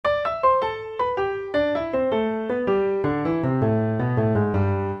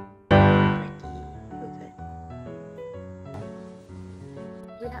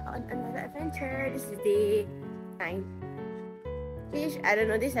this is day 9. I don't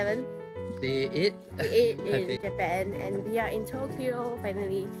know, day 7. Day 8. Day 8 in Japan, and we are in Tokyo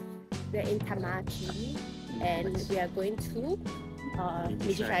finally. We're in Tamachi, and we are going to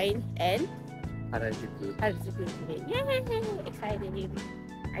Meiji Shrine and Harajuku. today. Yay! Excited!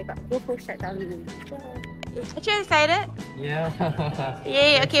 I got full shirt down. Are you excited? Yeah.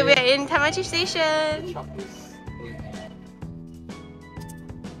 Yay! Okay, we're in Tamachi Station.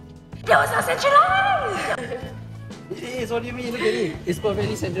 That was not centralized! It is, what do you mean? Look at it. It's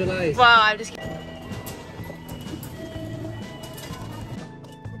perfectly centralized. Wow, I'm just kidding.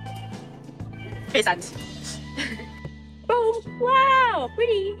 Hey, Sans. Boom! Wow,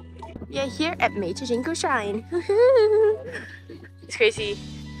 pretty! We are here at Meiji Jingu Shrine. It's crazy.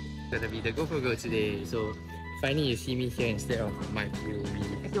 It's gonna be the GoPro Girl today, so finally you see me here instead of my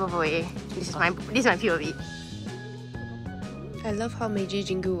POV. Give away. This is my POV. I love how Meiji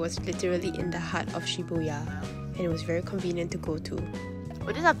Jingu was literally in the heart of Shibuya, and it was very convenient to go to.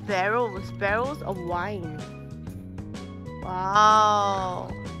 Oh, these are barrels of wine. Wow.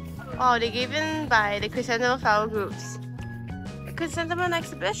 Wow, they're given by the chrysanthemum flower groups. The chrysanthemum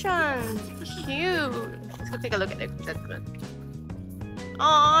exhibition. Cute. Let's go take a look at the chrysanthemum.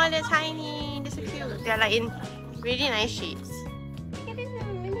 Oh, they're tiny. They're so cute. They're like in really nice shapes. Look at this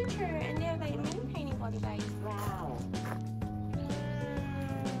miniature, and they're like mini tiny one guys. Wow.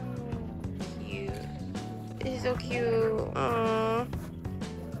 Cute. This is so cute. Aww.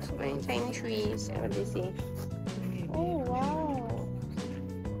 So many tiny trees. What do they say? Oh wow.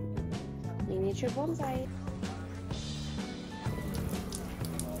 Miniature bonsai.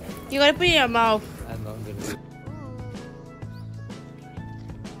 You gotta put it in your mouth. I'm not gonna.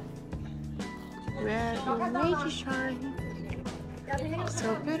 We're in Meiji Shrine.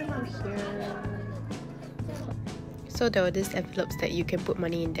 So beautiful here. So there were these envelopes that you can put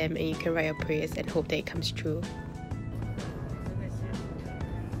money in them and you can write your prayers and hope that it comes true.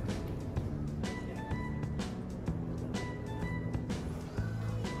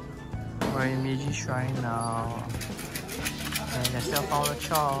 We're in Meiji Shrine now. And I still found a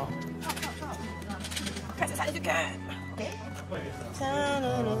chop. Press as hard as you can.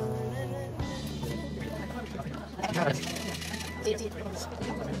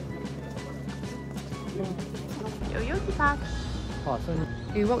 Yoyogi Park. Oh, so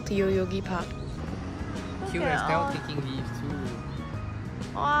We walked to Yoyogi Park. cute as hell taking leaves too.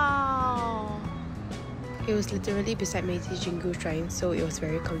 Wow. It was literally beside Meiji Jingu Shrine, so it was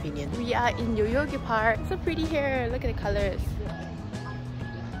very convenient. We are in Yoyogi Park. It's so pretty here. Look at the colors.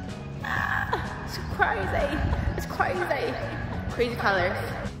 Ah, it's crazy. It's crazy. Crazy colors.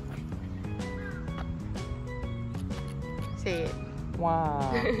 Say it.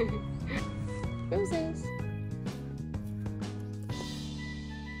 Wow. Roses.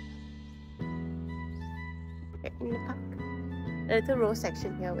 We're in the park. A little rose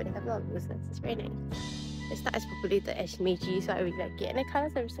section here where they have a lot of roses. It's very nice. It's not as populated as Meiji, so I really like it. And the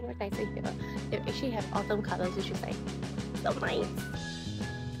colors are so much nicer here. They actually have autumn colors, which is like so nice.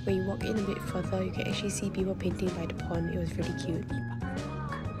 When you walk in a bit further, you can actually see people painting by the pond. It was really cute.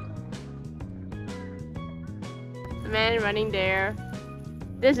 The man running there.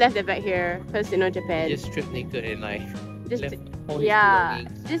 Just left their bag here because you know Japan. Just stripped naked and like Just left all his yeah,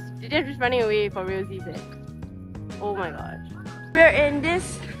 belongings. they're just running away for real season. Oh my gosh. We're in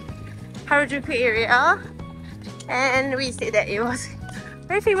this Harajuku area, and we said that it was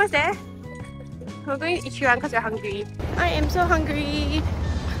very famous there. We're going to Ichiran because we're hungry. I am so hungry.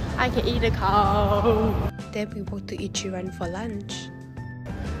 I can eat a cow. Then we walked to Ichiran for lunch.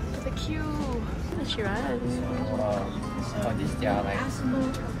 It's a cute Ichiran. Wow. Oh, this they are like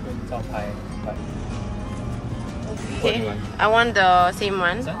top high. But what do you Okay, want? I want the same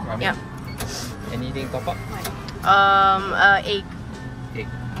one. This one? Ramen? Yep. Anything top up? Egg. Egg.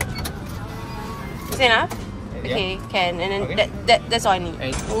 Is it enough? Yeah. Okay, can. And then Okay. that's all I need.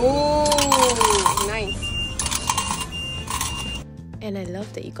 Egg. Oh, nice. And I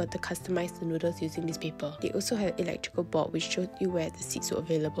love that you got to customize the noodles using this paper. They also have an electrical board which showed you where the seats were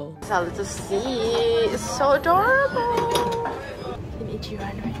available. It's our little seat. It's so adorable. In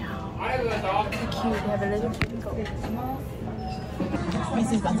Ichiran right now. So cute. They have a little twinkle.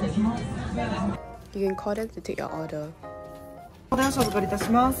 You can call them to take your order. Yay,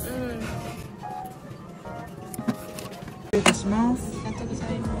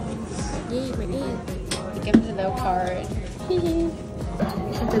 my egg. They gave us a little card.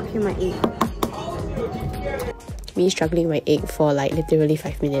 I'm to peel my egg. Me struggling with my egg for like literally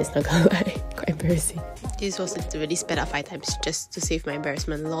 5 minutes, not gonna lie. Quite embarrassing. This was literally sped up 5 times just to save my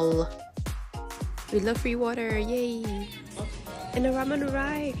embarrassment, lol. We love free water, yay! And the ramen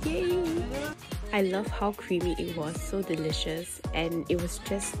arrived, yay! I love how creamy it was, so delicious, and it was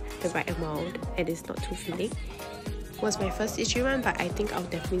just the right amount and it's not too filling. It was my first Ichiran, but I think I'll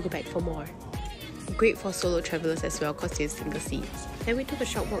definitely go back for more. Great for solo travelers as well because there's single seats. Then we took a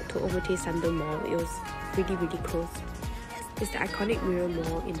short walk to Omotesando Mall. It was really close. It's the iconic mirror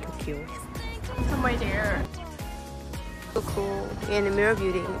mall in Tokyo. Somewhere there. So cool. We're in the mirror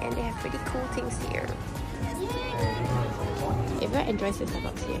building and they have pretty cool things here. Everyone enjoys the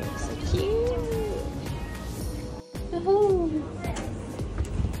Starbucks here. It's so cute. Woohoo!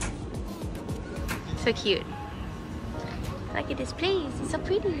 So cute. Look at this place. It's so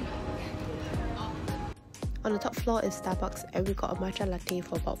pretty. On the top floor is Starbucks and we got a matcha latte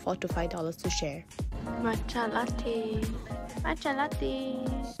for about $4 to $5 to share. Matcha latte. Matcha latte.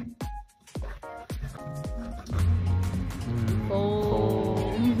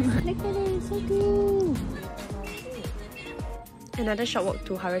 Oh. Look at it. So cool. Another short walk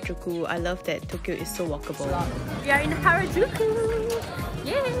to Harajuku. I love that Tokyo is so walkable. We are in Harajuku!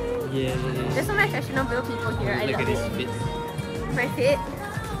 Yay! Yeah. There's so many fashionable people here. I Look love at this it. fit. My fit?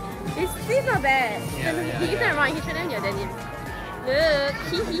 It's not bad. Yeah. He's not wrong. He's trying to your denim. Look!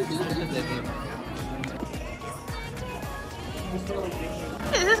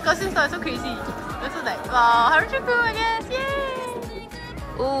 This costume store is so crazy. This is like, wow, Harajuku, I guess. Yay!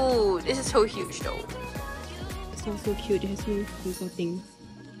 Ooh, this is so huge though. It's not so cute. It has so many little things.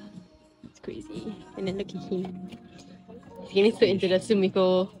 It's crazy. And then look at him. He's getting so into the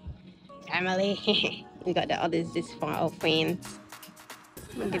Sumiko family. We got all this for our friends.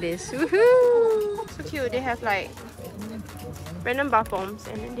 Look at this. Woohoo! So cute. They have like random bath bombs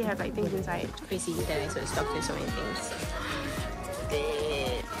and then they have like things inside. It's crazy that I saw stocked with so many things.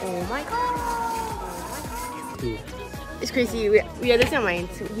 Oh my god! It's crazy. We are losing our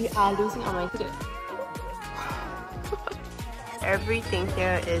minds. We are losing our minds. Everything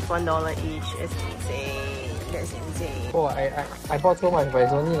here is $1 each. It's insane. That's insane. Oh, I bought so much, but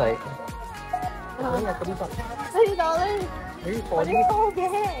it's only like $30. $30? Maybe 40.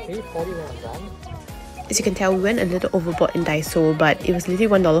 Maybe 40 when I'm done. As you can tell, we went a little overboard in Daiso, but it was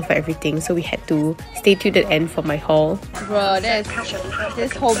literally $1 for everything, so we had to stay till the end for my haul. Bro, this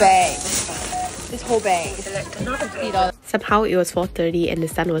whole bag. This whole bag is like $50. Somehow it was 4:30 and the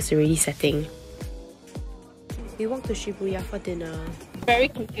sun was already setting. We walked to Shibuya for dinner. Very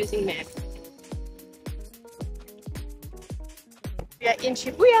confusing map. We are in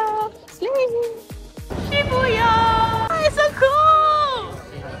Shibuya. Sling. Shibuya! It's so cool!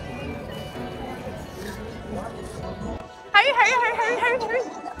 Hurry!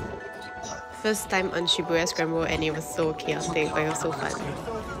 First time on Shibuya Scramble and it was so chaotic, but it was so fun. Look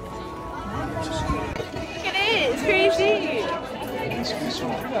at it! It's crazy!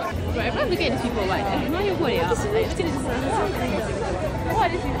 But everyone's looking at these people, like, I have no idea who they are. Like, who are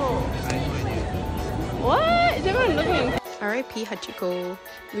these people? What? Is everyone looking? R.I.P. Hachiko.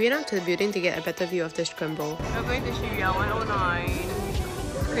 We went out to the building to get a better view of the scramble. We're going to Shibuya 109.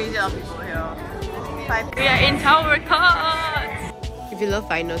 Crazy lot of people here. We are in Tower Cards! If you love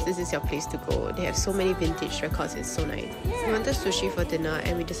vinyls, this is your place to go. They have so many vintage records, it's so nice. We wanted sushi for dinner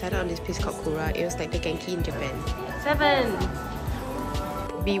and we decided on this place called Kura. It was like the Genki in Japan. 7!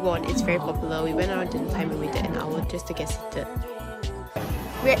 We won, it's very popular. We went around dinner time and waited an hour just to get seated.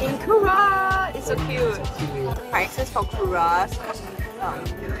 We're in Kura! It's so cute. Prices for Kuras.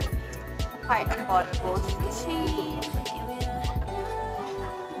 Quite affordable. Sushi.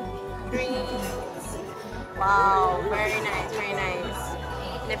 Drinks. Wow, very nice, very nice.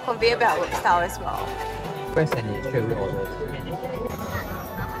 They have conveyor belt work style as well. Press and it straight away orders.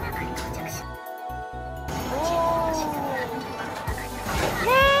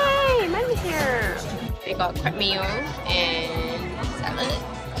 Yay! Mine is here. We got crab mayo and salad,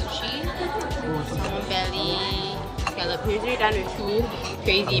 sushi, salmon belly, scallop. We're usually done with 2.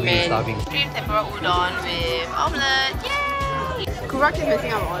 Crazy man. Stream tempura udon with omelette. Yay! Kurak is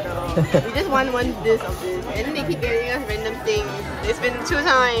missing our order. We just want this of this. And then they keep giving us random things. It's been 2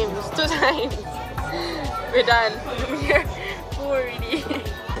 times. 2 times. We're done. We're full already.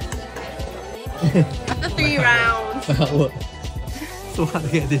 After 3 rounds. So hard to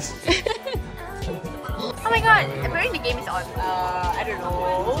get this. Oh my god, apparently the game is on. I don't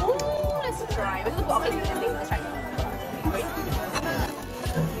know. Let's try. We're supposed to put all these things. Let's try.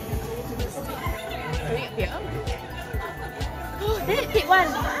 Can we get here? Let's pick one.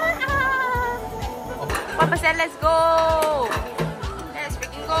 1%, let's go. Let's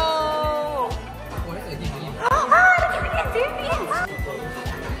freaking go.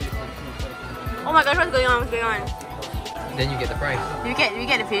 Oh my gosh, what's going on? What's going on? Then you get the prize. We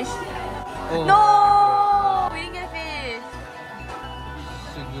get the fish? Oh. No! We didn't get a fish.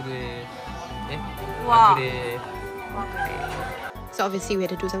 Sugure. Eh? Wow. Agree. So obviously we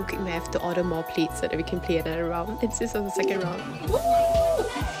had to do some quick math to order more plates so that we can play another round. It's just on the second round.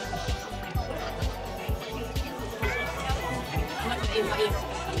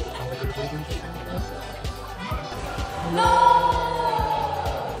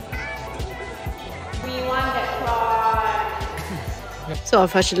 So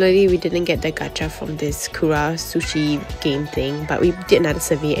unfortunately we didn't get the gacha from this Kura sushi game thing, but we did another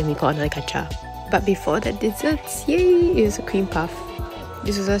survey and we got another gacha. But before that, desserts, yay! It was a cream puff.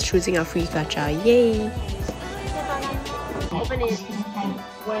 This was us choosing our free gacha, yay! Open it.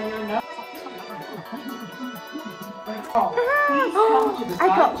 I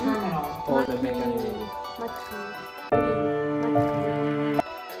got Oh, the mechanism.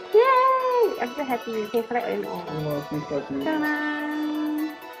 Yay! I'm so happy. You can collect them all. Oh, please, please. Ta-da!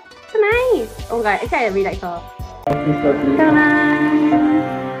 So nice! Oh my god, actually I really like her. Please, please. Ta-da!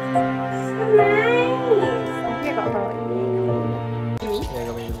 So nice! I think I got her. Yeah,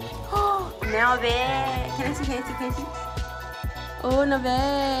 go ahead. Oh, now bad. Can I see? Oh, not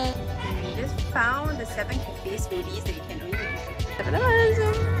bad. We just found the 7 cafe smoothies that you can only get.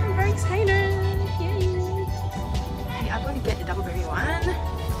 I'm very excited. Yay! We are going to get the Dumbberry one.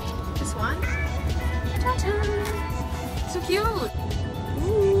 This one. Ta-da! So cute!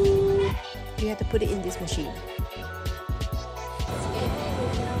 Ooh. You have to put it in this machine.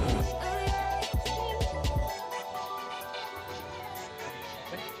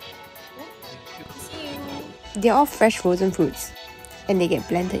 They're all fresh frozen fruits and they get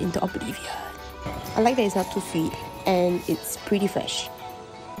blended into oblivion. I like that it's not too sweet and it's pretty fresh.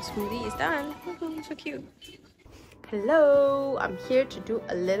 Smoothie is done. So cute. Hello, I'm here to do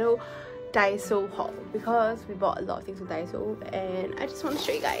a little Daiso haul because we bought a lot of things from Daiso and I just want to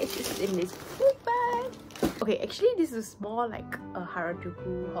show you guys. This is in this big bag. Okay, actually this is more like a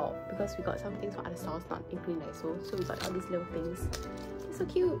Harajuku haul because we got some things from other stores, not including Daiso. So we got all these little things. It's so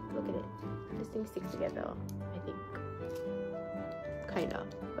cute. Look at it. This thing sticks together, I think. Kinda.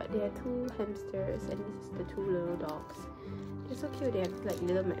 But there are 2 hamsters and this is the 2 little dogs. They're so cute. They have like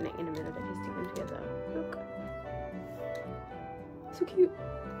little magnet in the middle that can stick them together. Look. So cute.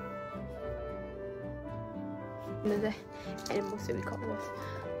 Another animals that we got was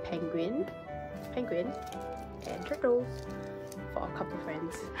penguin, and turtles for a couple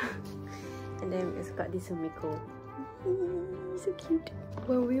friends. And then we also got this Sumiko. So cute.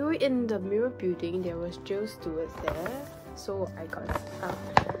 When we were in the mirror building, there was Jill Stewart's there, so I got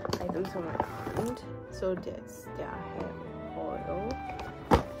items from my aunt. So there's their hair oil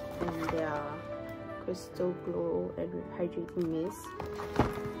and their crystal glow and hydrating mist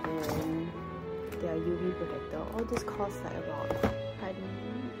and their UV protector. All this costs like about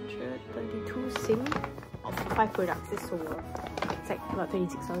 132 Sing of 5 products. It's so worth. It's like about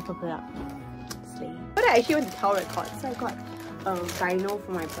 $26 per product. Slay. But I actually went to tell record, so I got Dino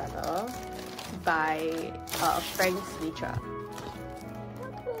for my brother by Frank's Nature.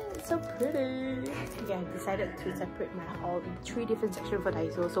 It's so pretty. Okay, I decided to separate my haul in 3 different sections for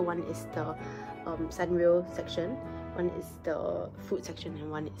Daiso. So one is the Sunreal section, one is the food section,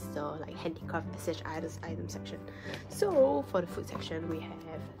 and one is the like handicraft / item section. So for the food section, we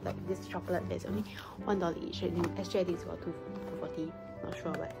have like this chocolate that's only $1 each, and actually I think it's about $2.40. Not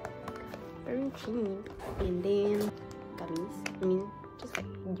sure, but very cheap. And then gummies. I mean, just like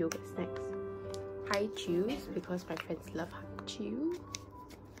yogurt snacks. High chews because my friends love high chew.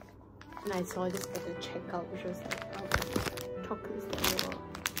 And I saw this at the checkout, which was like chocolates that were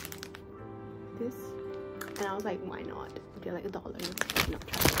this, and I was like, why not? They're like $1. Not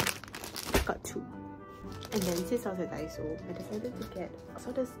try. Got 2. And then since I was at Daiso, I decided to get. I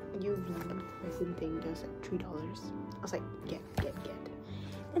saw this UV resin thing. That was like $3. I was like, get.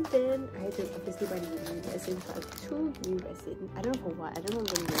 And then I had to obviously buy the UV resin, so I got 2 UV resin. I don't know for what. I don't know what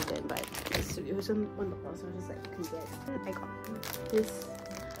I'm gonna use them, but it was on $1, so I was just like, okay, yes. I got this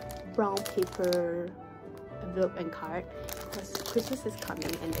brown paper envelope and card because Christmas is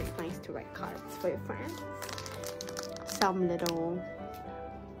coming and it's nice to write cards for your friends. Some little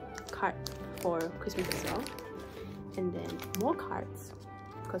card for Christmas as well, and then more cards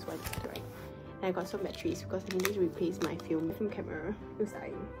because why not to write. And I got some batteries because I needed to replace my film camera. It was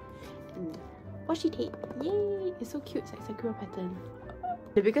dying. And washi tape. Yay! It's so cute. It's like Sakura pattern.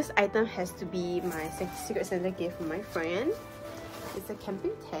 The biggest item has to be my Secret Santa gift from my friend. It's a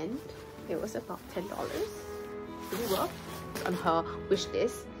camping tent. It was about $10. Really worth. It's on her wish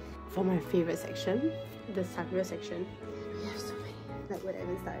list. For my favorite section, the Sakura section, we have so many. Like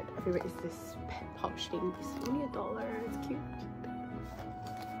whatever inside. My favorite is this pet pouch thing. It's only $1. It's cute.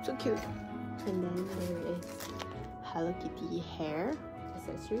 So cute. And then there is Hello Kitty hair.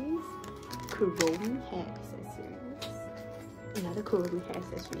 accessories, Kuromi hair accessories, another Kuromi hair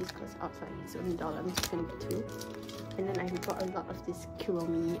accessories because outside it's only $1, I'm just gonna get 2. And then I got a lot of this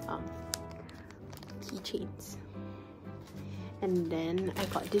Kuromi keychains. And then I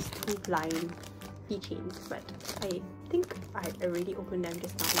got these 2 blind keychains, but I think I already opened them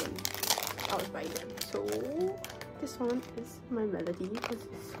just now when I was buying them. So this one is my Melody because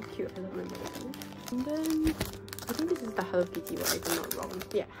it's so cute. I love my Melody. And then I think this is the Hello Kitty one, if I'm not wrong.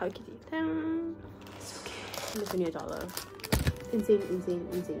 Yeah, Hello Kitty. It's okay. And it's only $1. Insane.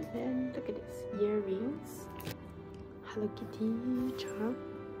 And look at this. Earrings. Hello Kitty charm.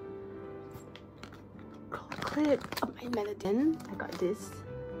 Clip of my Melody. Then I got this.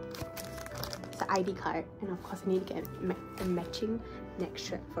 It's an ID card, and of course I need to get a matching neck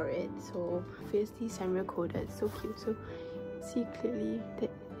strap for it. So obviously samurai coded, so cute. So see clearly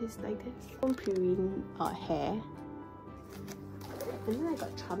that it's like this. Some Purine hair. And then I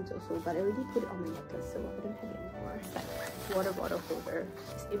got charms also, but I already put it on my necklace, so I don't have it anymore. It's like water bottle holder.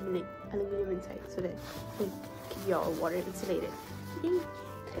 It's aluminum inside, so that you can keep your water insulated. Yay!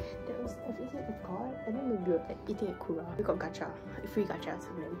 That was everything I got. And then when we were like, eating at Kura, we got gacha, free gacha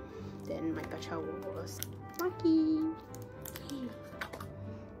from them. Then my gacha was Maki.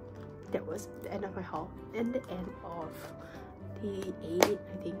 That was the end of my haul and the end of the 8,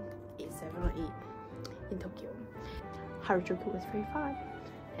 I think 8, 7 or 8 in Tokyo. Harajuku was very fun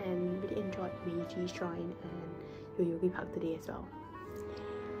and really enjoyed Meiji Shrine and Yoyogi Park today as well.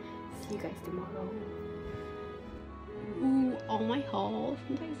 See you guys tomorrow. Ooh, all my hauls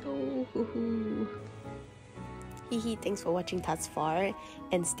from Daiso. Hee hee, thanks for watching thus far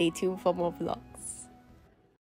and stay tuned for more vlogs.